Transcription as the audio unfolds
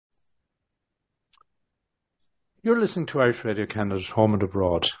You're listening to Irish Radio Canada, Home and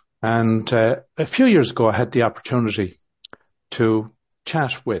Abroad. And a few years ago, I had the opportunity to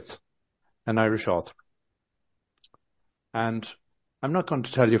chat with an Irish author. And I'm not going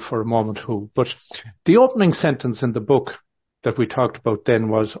to tell you for a moment who, but the opening sentence in the book that we talked about then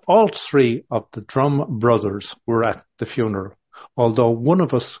was, all three of the Drum brothers were at the funeral, although one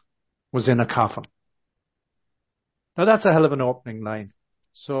of us was in a coffin. Now, that's a hell of an opening line.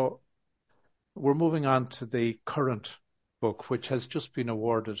 So we're moving on to the current book, which has just been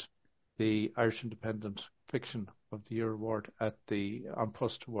awarded the Irish Independent Fiction of the Year award at the An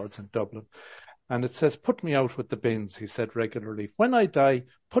Post Awards in Dublin. And it says, "Put me out with the bins," he said regularly. "When I die,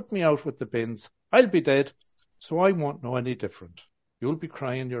 put me out with the bins. I'll be dead, so I won't know any different. You'll be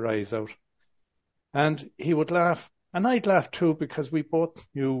crying your eyes out." And he would laugh, and I'd laugh too, because we both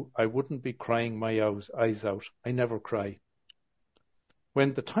knew I wouldn't be crying my eyes out. I never cry.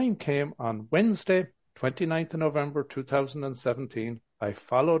 When the time came on Wednesday, 29th of November 2017, I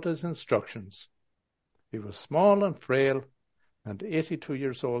followed his instructions. He was small and frail and 82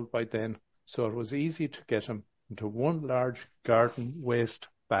 years old by then, so it was easy to get him into one large garden waste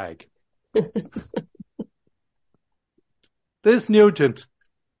bag. Liz Nugent,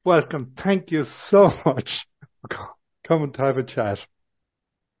 welcome. Thank you so much for coming to have a chat.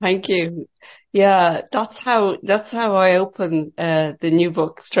 Thank you. Yeah, that's how I open the new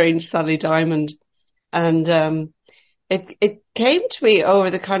book, Strange Sally Diamond. And it came to me over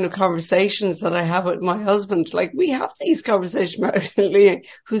the kind of conversations that I have with my husband. Like, we have these conversations about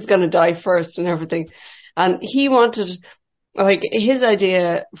who's going to die first and everything. And he wanted, like, his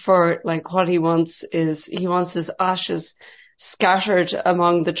idea for, like, what he wants is, he wants his ashes scattered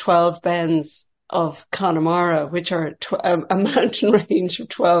among the 12 bens of Connemara, which are a mountain range of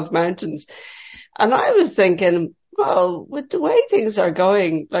 12 mountains. And I was thinking, well, with the way things are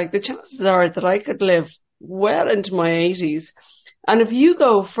going, like, the chances are that I could live well into my 80s. And if you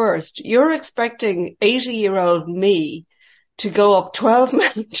go first, you're expecting 80-year-old me to go up 12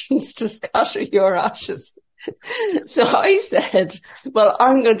 mountains to scatter your ashes. So I said, well,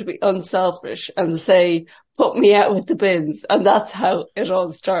 I'm going to be unselfish and say, put me out with the bins. And that's how it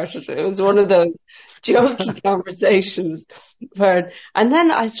all started. It was one of those jokey conversations. And then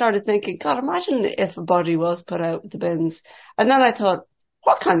I started thinking, God, imagine if a body was put out with the bins. And then I thought,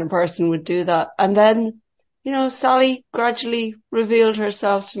 what kind of person would do that? And then, you know, Sally gradually revealed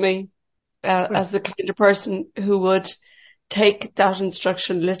herself to me as the kind of person who would take that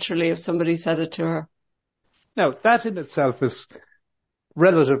instruction literally if somebody said it to her. Now, that in itself is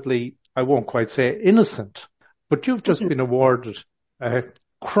relatively, I won't quite say innocent, but you've just been awarded a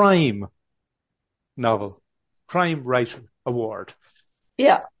crime writer award.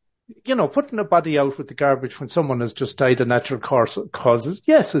 Yeah. You know, putting a body out with the garbage when someone has just died of natural causes,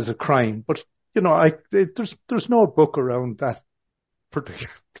 yes, is a crime, but, you know, there's no book around that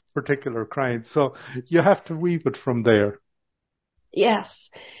particular crime, so you have to weave it from there. Yes.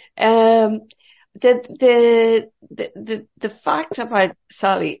 The fact about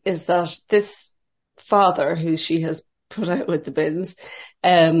Sally is that this father, who she has put out with the bins,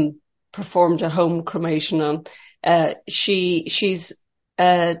 performed a home cremation on. She's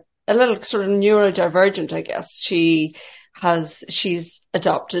a little sort of neurodivergent, I guess. She's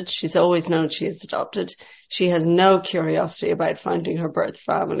adopted. She's always known she is adopted. She has no curiosity about finding her birth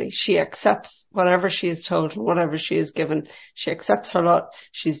family. She accepts whatever she is told and whatever she is given. She accepts her lot.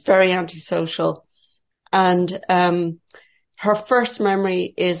 She's very antisocial. And her first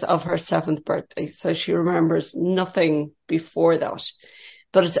memory is of her 7th birthday. So she remembers nothing before that.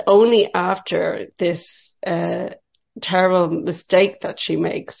 But it's only after this terrible mistake that she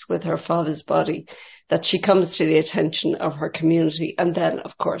makes with her father's body that she comes to the attention of her community, and then,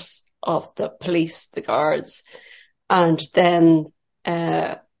 of course, of the police, the guards, and then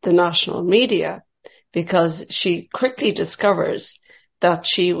the national media, because she quickly discovers that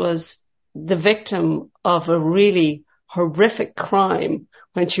she was the victim of a really horrific crime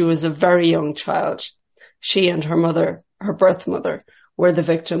when she was a very young child. She and her mother, her birth mother, were the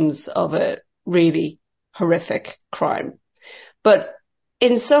victims of a really horrific crime. But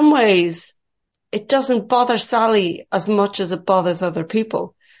in some ways, it doesn't bother Sally as much as it bothers other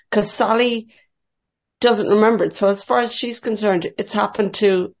people, because Sally doesn't remember it. So as far as she's concerned, it's happened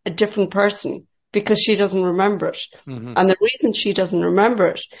to a different person because she doesn't remember it. Mm-hmm. And the reason she doesn't remember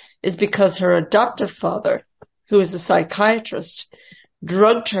it is because her adoptive father, who is a psychiatrist,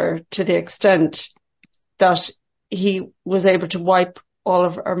 drugged her to the extent that he was able to wipe all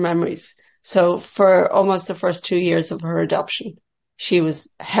of her memories. So for almost the first 2 years of her adoption, she was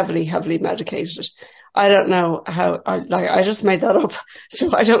heavily, heavily medicated. I don't know how, I just made that up.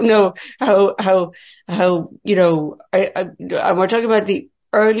 So I don't know how, and we're talking about the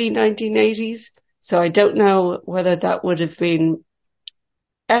early 1980s. So I don't know whether that would have been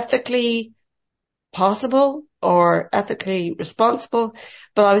ethically possible or ethically responsible.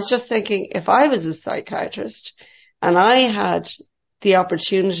 But I was just thinking, if I was a psychiatrist and I had the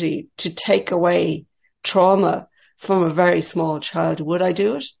opportunity to take away trauma from a very small child, would I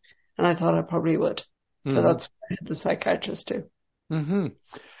do it? And I thought I probably would. Mm-hmm. So that's what the psychiatrist do. Mm-hmm.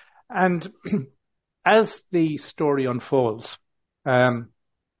 And as the story unfolds,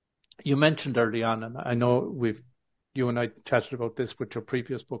 you mentioned early on, and I know you and I chatted about this with your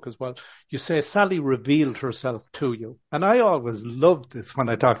previous book as well. You say Sally revealed herself to you. And I always love this when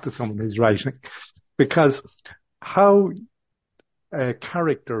I talk to someone who's writing, because how a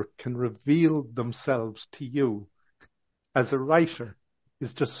character can reveal themselves to you as a writer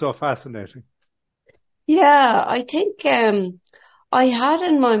is just so fascinating. Yeah, I think I had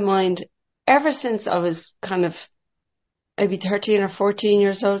in my mind, ever since I was kind of maybe 13 or 14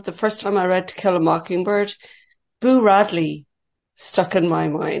 years old, the first time I read To Kill a Mockingbird, Boo Radley stuck in my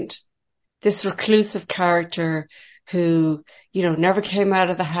mind. This reclusive character who, never came out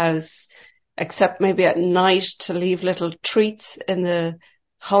of the house except maybe at night to leave little treats in the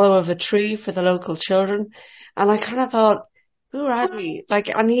hollow of a tree for the local children. And I kind of thought, Boo Radley,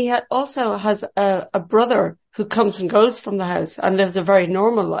 and he also has a brother who comes and goes from the house and lives a very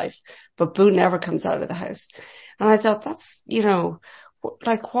normal life, but Boo never comes out of the house. And I thought, that's,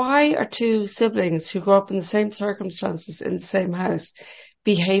 why are two siblings who grow up in the same circumstances in the same house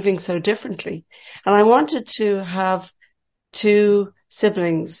behaving so differently? And I wanted to have two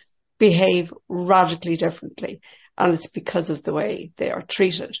siblings behave radically differently. And it's because of the way they are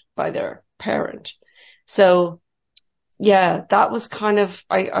treated by their parent. So, yeah, that was kind of,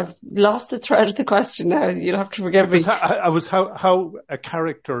 I've lost the thread of the question now. You'll have to forgive me. How a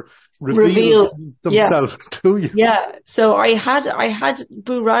character reveals themselves to you. Yeah. So I had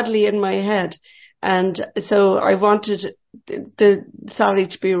Boo Radley in my head. And so I wanted the Sally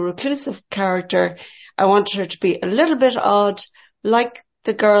to be a reclusive character. I wanted her to be a little bit odd, like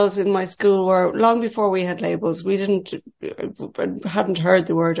the girls in my school were long before we had labels. We hadn't heard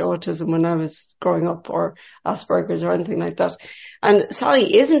the word autism when I was growing up, or Asperger's or anything like that. And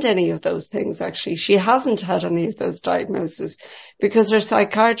Sally isn't any of those things, actually. She hasn't had any of those diagnoses because her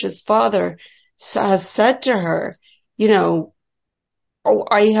psychiatrist father has said to her,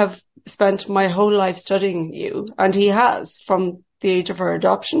 I have spent my whole life studying you. And he has, from the age of her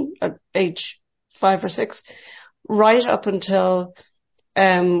adoption at age 5 or 6, right up until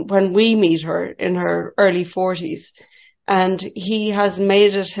when we meet her in her early 40s. And he has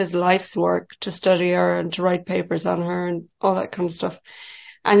made it his life's work to study her and to write papers on her and all that kind of stuff.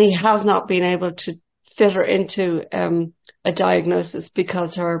 And he has not been able to fit her into a diagnosis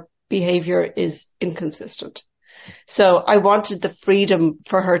because her behavior is inconsistent. So I wanted the freedom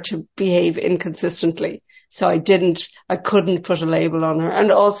for her to behave inconsistently. So I couldn't put a label on her.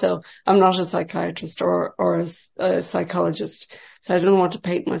 And also, I'm not a psychiatrist or a psychologist. So I didn't want to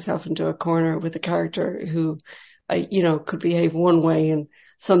paint myself into a corner with a character who, could behave one way in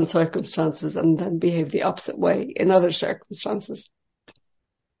some circumstances and then behave the opposite way in other circumstances.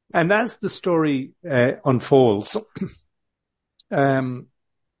 And as the story unfolds,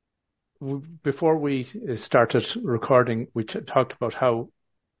 before we started recording, we talked about how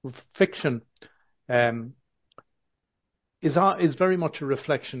fiction is very much a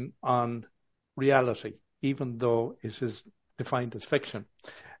reflection on reality, even though it is defined as fiction.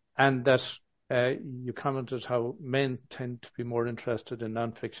 And that you commented how men tend to be more interested in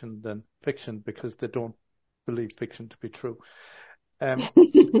non-fiction than fiction because they don't believe fiction to be true. I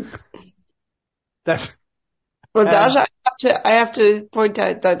have to point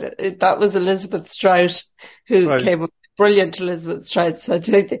out that was Elizabeth Strout who came up. Brilliant Elizabeth Strout. So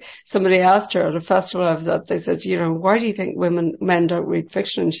somebody asked her at a festival I was at, they said, why do you think men don't read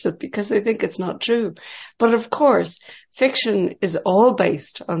fiction? And she said, because they think it's not true. But of course, fiction is all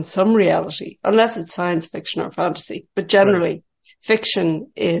based on some reality, unless it's science fiction or fantasy. But generally,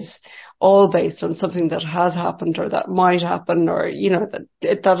 fiction is all based on something that has happened or that might happen or,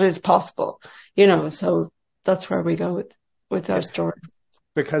 that is possible, so that's where we go with our story.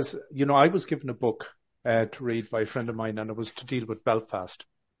 Because, I was given a book to read by a friend of mine, and it was to deal with Belfast,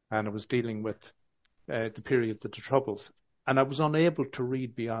 and it was dealing with the period of the Troubles, and I was unable to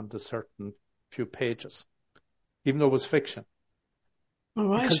read beyond a certain few pages, even though it was fiction. All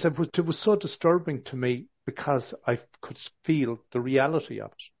right. Because it was so disturbing to me because I could feel the reality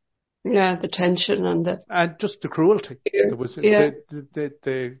of it. Yeah, the tension and just the cruelty. There was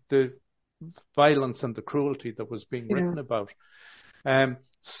the violence and the cruelty that was being written about.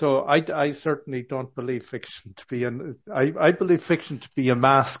 So I certainly don't believe fiction to be I believe fiction to be a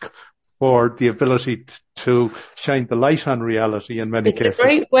mask for the ability to shine the light on reality in many cases.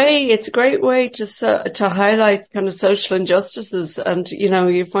 It's a great way to highlight kind of social injustices, and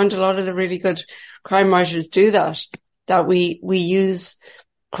you find a lot of the really good crime writers do that we use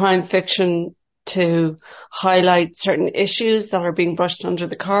crime fiction to highlight certain issues that are being brushed under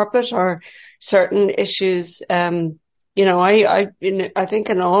the carpet, or certain issues. I think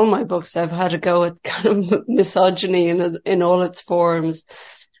in all my books I've had a go at kind of misogyny in all its forms,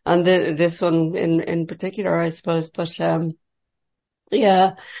 and this one in particular, I suppose. But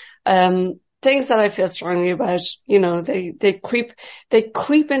things that I feel strongly about, they creep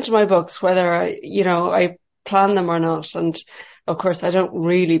into my books, whether I plan them or not. And of course, I don't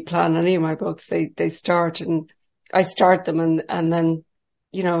really plan any of my books. They start, and I start them, and then,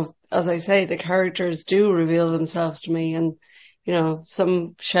 as I say, the characters do reveal themselves to me, and,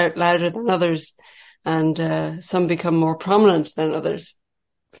 some shout louder than others, and some become more prominent than others.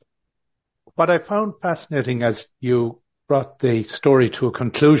 What I found fascinating as you brought the story to a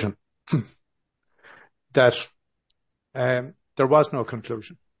conclusion, that there was no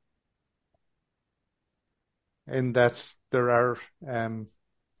conclusion, in that there are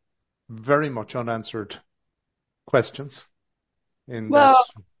very much unanswered questions, that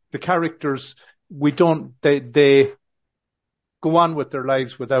the characters, they go on with their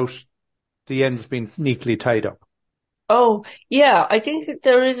lives without the ends being neatly tied up. Oh, yeah, I think that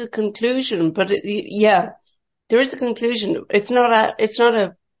there is a conclusion, but there is a conclusion. It's not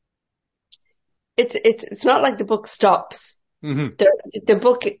like the book stops. Mm-hmm. The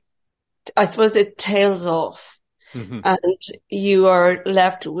book, I suppose, it tails off, mm-hmm. and you are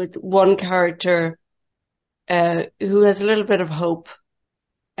left with one character who has a little bit of hope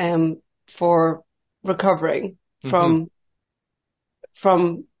for recovering mm-hmm.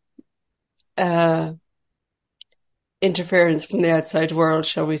 from interference from the outside world,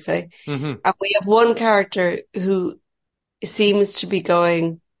 shall we say. Mm-hmm. And we have one character who seems to be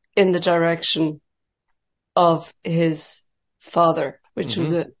going in the direction of his father, which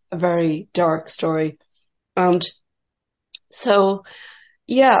mm-hmm. was a very dark story. And so,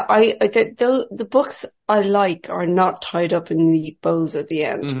 the books I like are not tied up in neat bows at the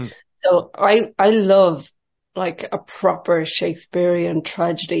end. Mm-hmm. So I love like a proper Shakespearean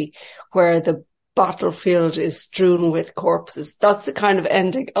tragedy where the battlefield is strewn with corpses. That's the kind of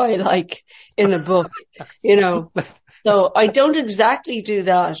ending I like in a book, So I don't exactly do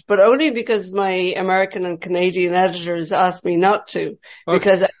that, but only because my American and Canadian editors asked me not to. Okay.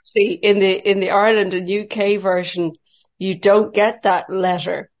 Because actually in the Ireland and UK version, you don't get that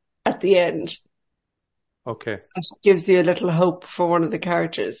letter at the end. Okay. It gives you a little hope for one of the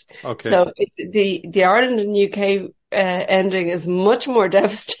characters. Okay. So the Ireland and UK ending is much more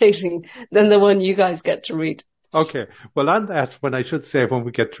devastating than the one you guys get to read. Okay. Well, on that, when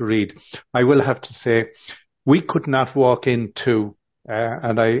we get to read, I will have to say we could not walk into,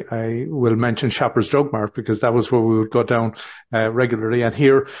 and I will mention Shoppers Drug Mart, because that was where we would go down regularly, and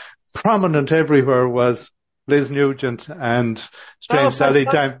here, prominent everywhere, was Liz Nugent and Strange Sally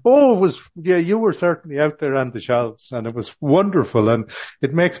Time. You were certainly out there on the shelves, and it was wonderful, and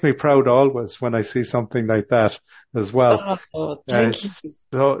it makes me proud always when I see something like that as well. Thank you.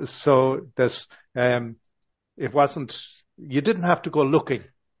 So that it wasn't, you didn't have to go looking.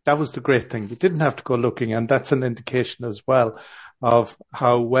 That was the great thing. You didn't have to go looking, and that's an indication as well of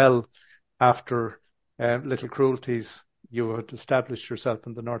how well, after Little Cruelties, you had established yourself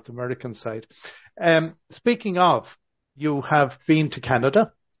in the North American side. Speaking of, you have been to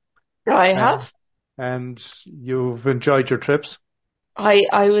Canada. I have. And you've enjoyed your trips.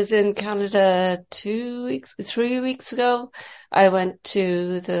 I was in Canada 3 weeks ago. I went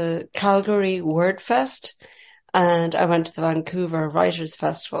to the Calgary Word Fest, and I went to the Vancouver Writers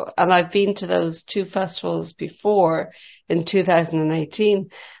Festival. And I've been to those two festivals before in 2018.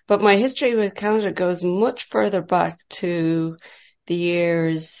 But my history with Canada goes much further back to the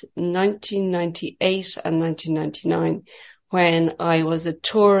years 1998 and 1999, when I was a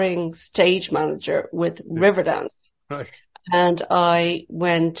touring stage manager with Riverdance. Right. And I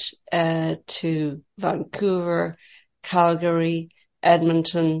went to Vancouver, Calgary,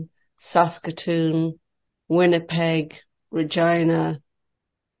 Edmonton, Saskatoon, Winnipeg, Regina,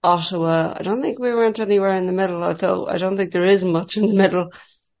 Ottawa. I don't think we went anywhere in the middle, although I don't think there is much in the middle.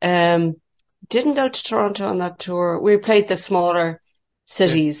 Didn't go to Toronto on that tour. We played the smaller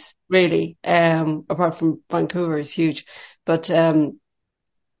cities, really, apart from Vancouver is huge. But I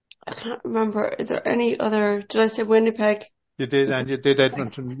can't remember. Are there any other? Did I say Winnipeg? You did, and you did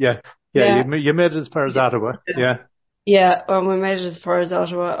Edmonton, yeah. Yeah, Yeah. you made it as far as Ottawa. Yeah. Yeah, well, we made it as far as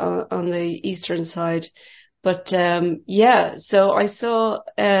Ottawa on the eastern side. But yeah, so I saw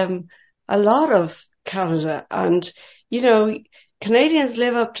a lot of Canada, and you know, Canadians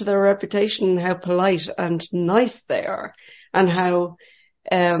live up to their reputation, how polite and nice they are, and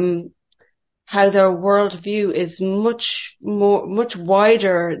um, how their worldview is much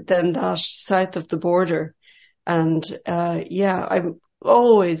wider than that south of the border. And yeah, I'm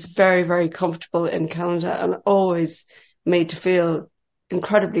always very, very comfortable in Canada and always made to feel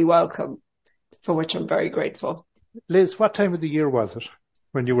incredibly welcome, for which I'm very grateful. Liz, what time of the year was it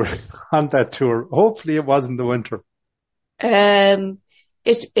when you were on that tour? Hopefully it wasn't the winter. Um,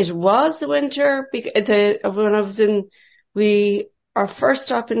 it was the winter because when I was our first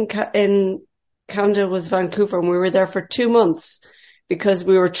stop in Canada was Vancouver, and we were there for 2 months because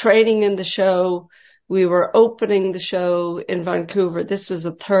we were training in the show. We were opening the show in Vancouver. This was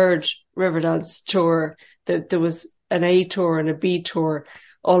a third Riverdance tour. There was an A tour and a B tour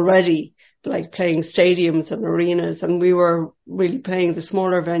already, like playing stadiums and arenas, and we were really playing the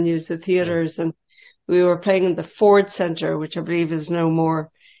smaller venues, the theatres, and we were playing in the Ford Centre, which I believe is no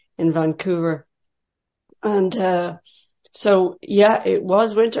more in Vancouver. And so, yeah, it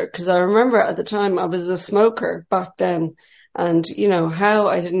was winter because I remember at the time I was a smoker back then. And, you know, how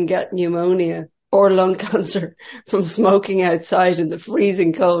I didn't get pneumonia or lung cancer from smoking outside in the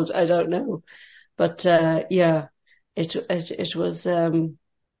freezing cold, I don't know. But yeah, it was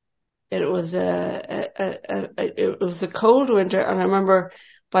it was a cold winter, and I remember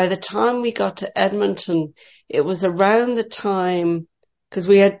by the time we got to Edmonton, it was around the time because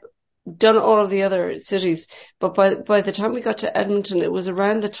we had done all of the other cities, but by the time we got to Edmonton, it was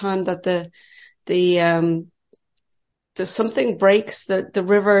around the time that the something breaks, the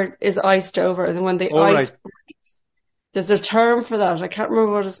river is iced over, and when the ice Right. breaks, there's a term for that. I can't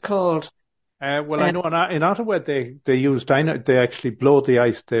remember what it's called. Well, I know in Ottawa they use dynamite. They actually blow the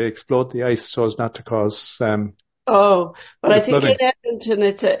ice. They explode the ice so as not to cause Oh, but I think in flooding. Edmonton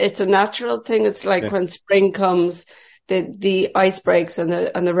it's a natural thing. It's like Yeah, when spring comes, the ice breaks and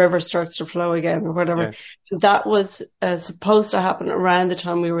the river starts to flow again or whatever. yeah, That was supposed to happen around the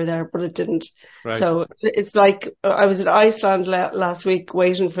time we were there, but it didn't. right. So it's like I was in Iceland last week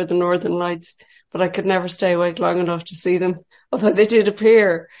waiting for the Northern Lights, but I could never stay awake long enough to see them, although they did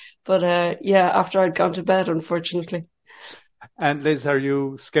appear. But yeah, after I'd gone to bed, unfortunately. And Liz, are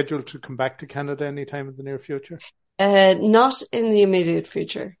you scheduled to come back to Canada anytime in the near future? Not in the immediate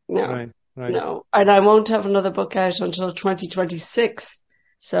future, no. Right, right. No, and I won't have another book out until 2026.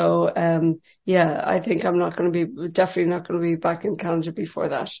 So, yeah, I think I'm definitely not going to be back in Canada before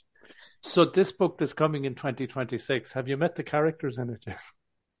that. So this book that's coming in 2026, have you met the characters in it?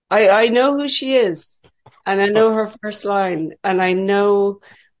 I know who she is, and I know her first line, and I know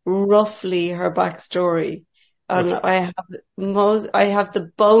roughly her backstory, and Okay, I have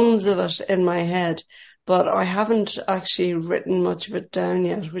the bones of it in my head, but I haven't actually written much of it down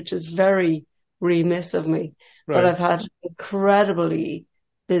yet, which is very remiss of me. But right. I've had an incredibly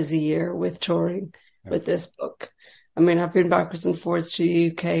busy year with touring Yeah. with this book. I mean, I've been backwards and forwards to the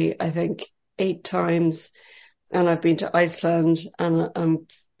UK, I think 8 times, and I've been to Iceland, and I've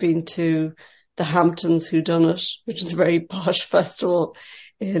been to the Hamptons Who Done It, which is a very posh festival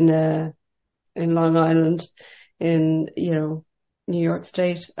in Long Island, in New York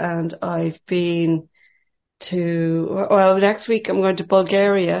State, and I've been next week I'm going to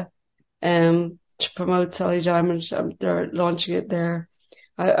Bulgaria to promote Solly Diamond. They're launching it there.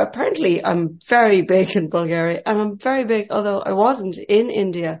 Apparently I'm very big in Bulgaria, and I'm very big, although I wasn't in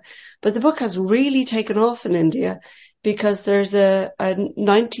India, but the book has really taken off in India because there's a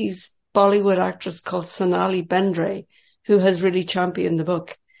 90s Bollywood actress called Sonali Bendre who has really championed the book.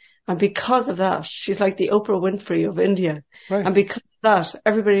 And because of that, she's like the Oprah Winfrey of India. Right. And because of that,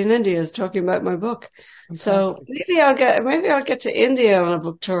 everybody in India is talking about my book. So Fantastic. maybe I'll get to India on a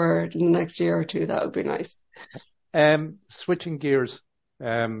book tour in the next year or two. That would be nice. Switching gears,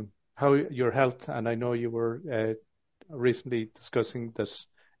 how your health, and I know you were recently discussing that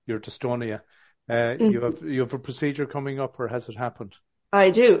your dystonia. You have a procedure coming up, or has it happened? I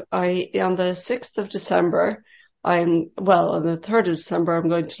do. On the 6th of December, on the 3rd of December, I'm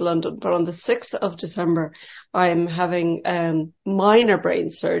going to London, but on the 6th of December, I'm having minor brain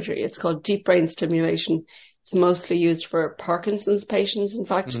surgery. It's called deep brain stimulation. It's mostly used for Parkinson's patients, in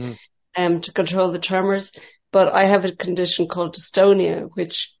fact, to control the tremors. But I have a condition called dystonia,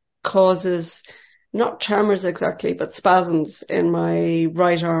 which causes not tremors exactly, but spasms in my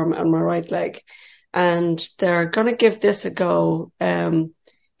right arm and my right leg. And they're going to give this a go in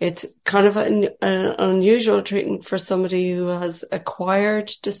It's kind of an unusual treatment for somebody who has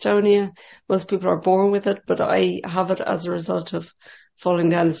acquired dystonia. Most people are born with it, but I have it as a result of falling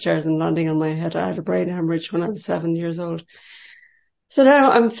down the stairs and landing on my head. I had a brain hemorrhage when I was 7 years old. So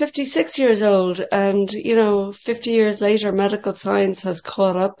now I'm 56 years old, and, 50 years later, medical science has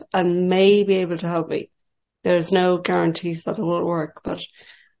caught up and may be able to help me. There's no guarantees that it will work, but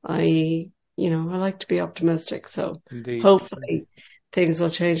I like to be optimistic. So Indeed. Hopefully things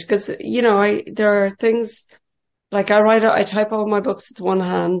will change, because, there are things like I type all my books with one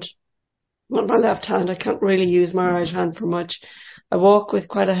hand, with my left hand. I can't really use my right hand for much. I walk with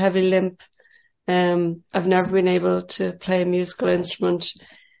quite a heavy limp. I've never been able to play a musical instrument,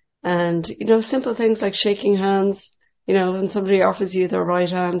 and, simple things like shaking hands, when somebody offers you their right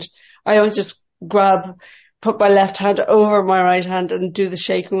hand, I always just put my left hand over my right hand and do the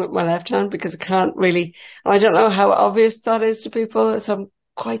shaking with my left hand, because I can't really, I don't know how obvious that is to people, so I'm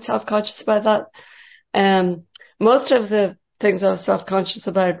quite self-conscious about that. Most of the things I was self-conscious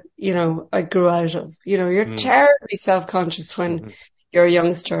about, I grew out of. You're terribly self-conscious when you're a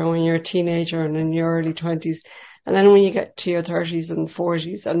youngster, when you're a teenager and in your early 20s. And then when you get to your 30s and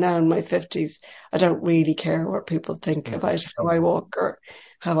 40s, and now in my 50s, I don't really care what people think about how I walk or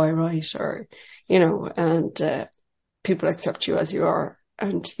how I write, or, and people accept you as you are.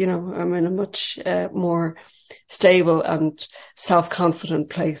 And, I'm in a much more stable and self-confident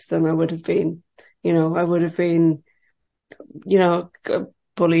place than I would have been. I would have been,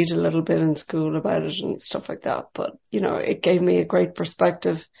 bullied a little bit in school about it and stuff like that. But, it gave me a great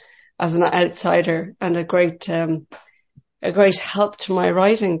perspective as an outsider, and a great help to my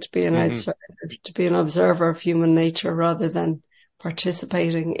writing to be an outsider, to be an observer of human nature rather than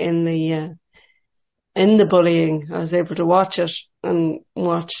participating in the bullying. I was able to watch it and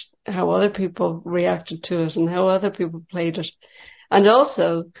watch how other people reacted to it and how other people played it. And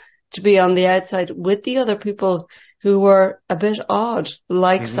also to be on the outside with the other people who were a bit odd,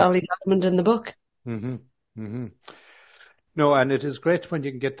 like Sally Diamond in the book. No, and it is great when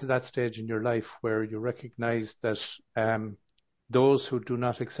you can get to that stage in your life where you recognize that those who do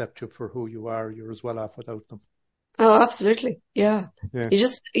not accept you for who you are, you're as well off without them. Oh, absolutely. Yeah.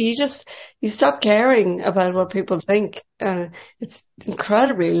 You stop caring about what people think. It's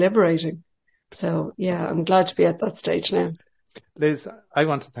incredibly liberating. So, yeah, I'm glad to be at that stage now. Liz, I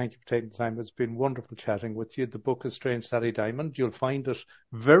want to thank you for taking the time. It's been wonderful chatting with you. The book is Strange Sally Diamond. You'll find it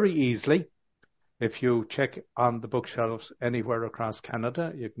very easily if you check on the bookshelves anywhere across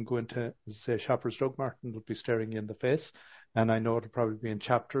Canada. You can go into, say, Shoppers Drug Mart, and it'll be staring you in the face. And I know it'll probably be in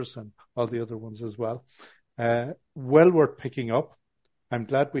Chapters and all the other ones as well. Well worth picking up. I'm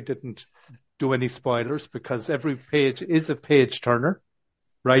glad we didn't do any spoilers, because every page is a page turner,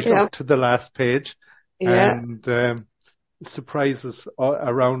 right up to the last page. Yeah. And surprises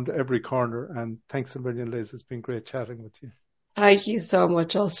around every corner. And thanks a million, Liz. It's been great chatting with you. Thank you so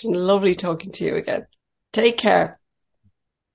much, Austin. Lovely talking to you again. Take care.